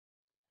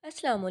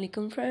Assalamu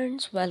alaikum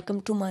friends,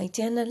 welcome to my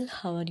channel.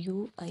 How are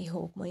you? I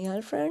hope my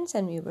all friends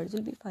and viewers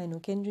will be fine,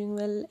 okay, and doing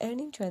well and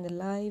enjoying the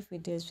life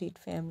with their sweet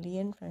family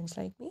and friends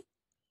like me.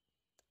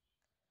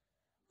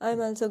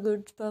 I'm also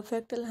good,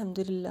 perfect,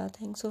 alhamdulillah,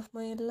 thanks of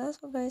my Allah.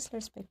 So guys,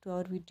 let's back to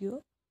our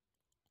video.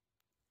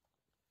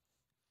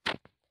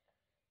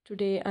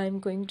 Today I'm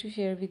going to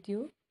share with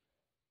you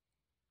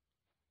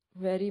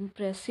very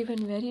impressive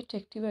and very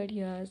attractive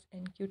ideas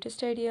and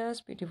cutest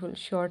ideas, beautiful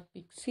short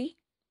pixie.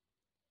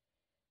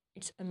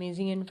 It's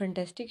amazing and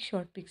fantastic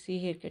short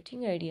pixie hair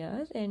cutting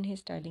ideas and hair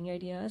styling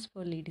ideas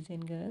for ladies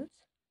and girls.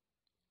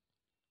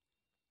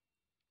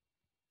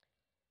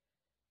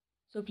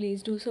 So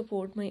please do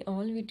support my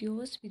all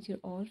videos with your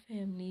all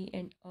family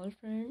and all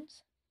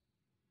friends.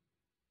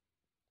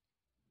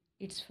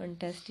 It's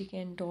fantastic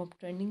and top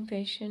trending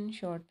fashion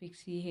short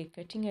pixie hair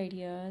cutting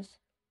ideas.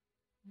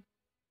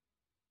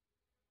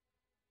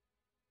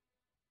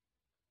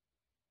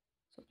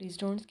 So please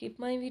don't skip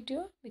my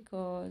video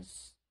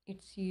because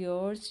it's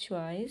yours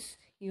choice,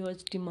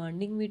 yours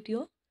demanding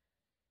video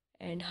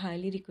and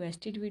highly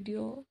requested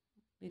video,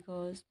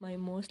 because my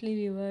mostly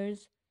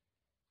viewers,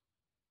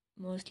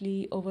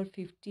 mostly over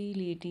 50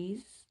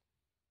 ladies,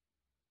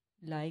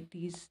 like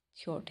these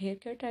short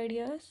haircut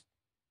ideas,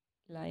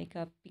 like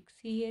a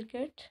pixie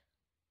haircut.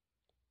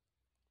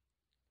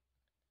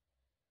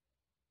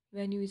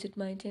 When you visit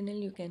my channel,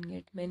 you can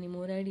get many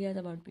more ideas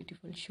about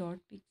beautiful short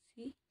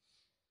pixie,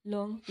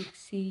 long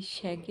pixie,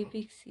 shaggy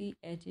pixie,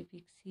 edgy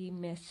pixie,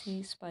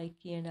 messy,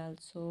 spiky, and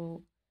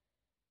also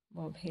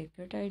bob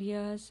haircut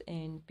ideas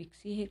and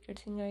pixie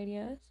haircutting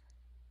ideas.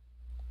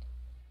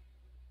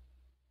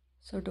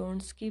 So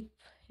don't skip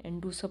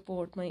and do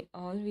support my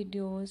all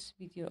videos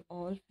with your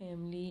all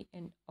family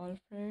and all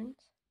friends.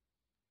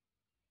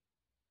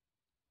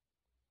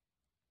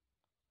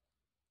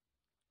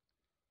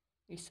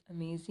 It's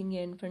amazing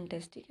and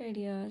fantastic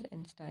ideas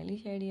and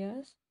stylish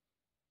ideas,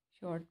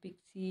 short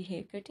pixie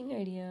haircutting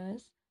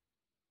ideas.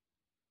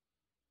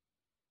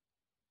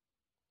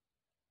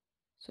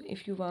 So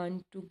if you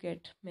want to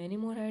get many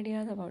more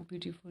ideas about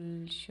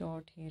beautiful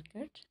short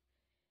haircut,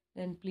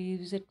 then please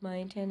visit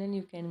my channel.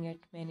 You can get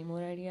many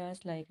more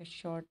ideas like a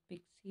short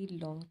pixie,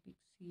 long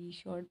pixie,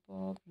 short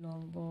bob,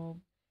 long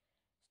bob,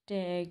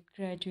 stag,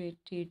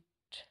 graduated,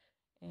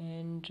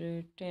 and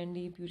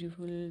trendy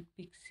beautiful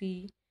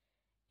pixie,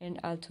 and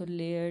also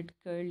layered,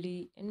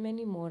 curly, and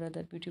many more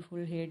other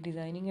beautiful hair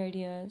designing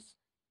ideas.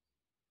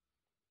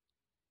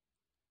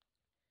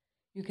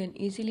 You can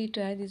easily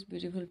try this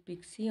beautiful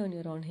pixie on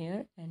your own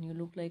hair and you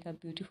look like a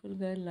beautiful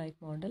girl like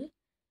model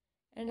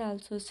and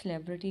also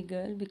celebrity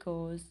girl,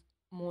 because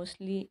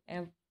mostly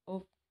of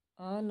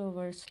all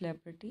over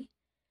celebrity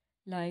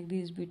like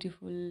these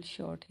beautiful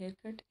short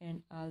haircut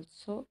and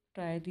also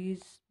try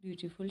these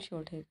beautiful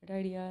short haircut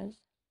ideas.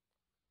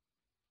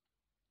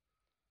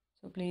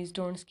 So please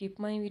don't skip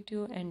my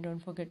video and don't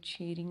forget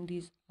sharing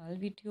this all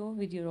video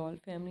with your all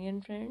family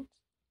and friends.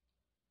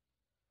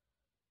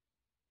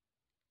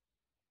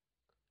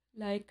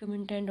 Like,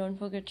 comment, and don't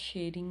forget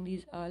sharing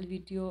these all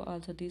video,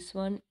 also this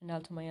one and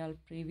also my all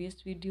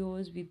previous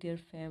videos with your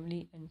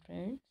family and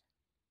friends.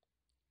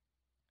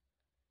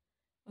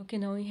 Okay,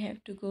 now we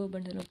have to go.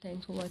 Bundle of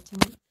thanks for watching.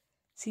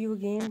 See you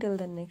again till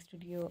the next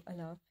video.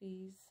 Allah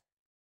Hafiz.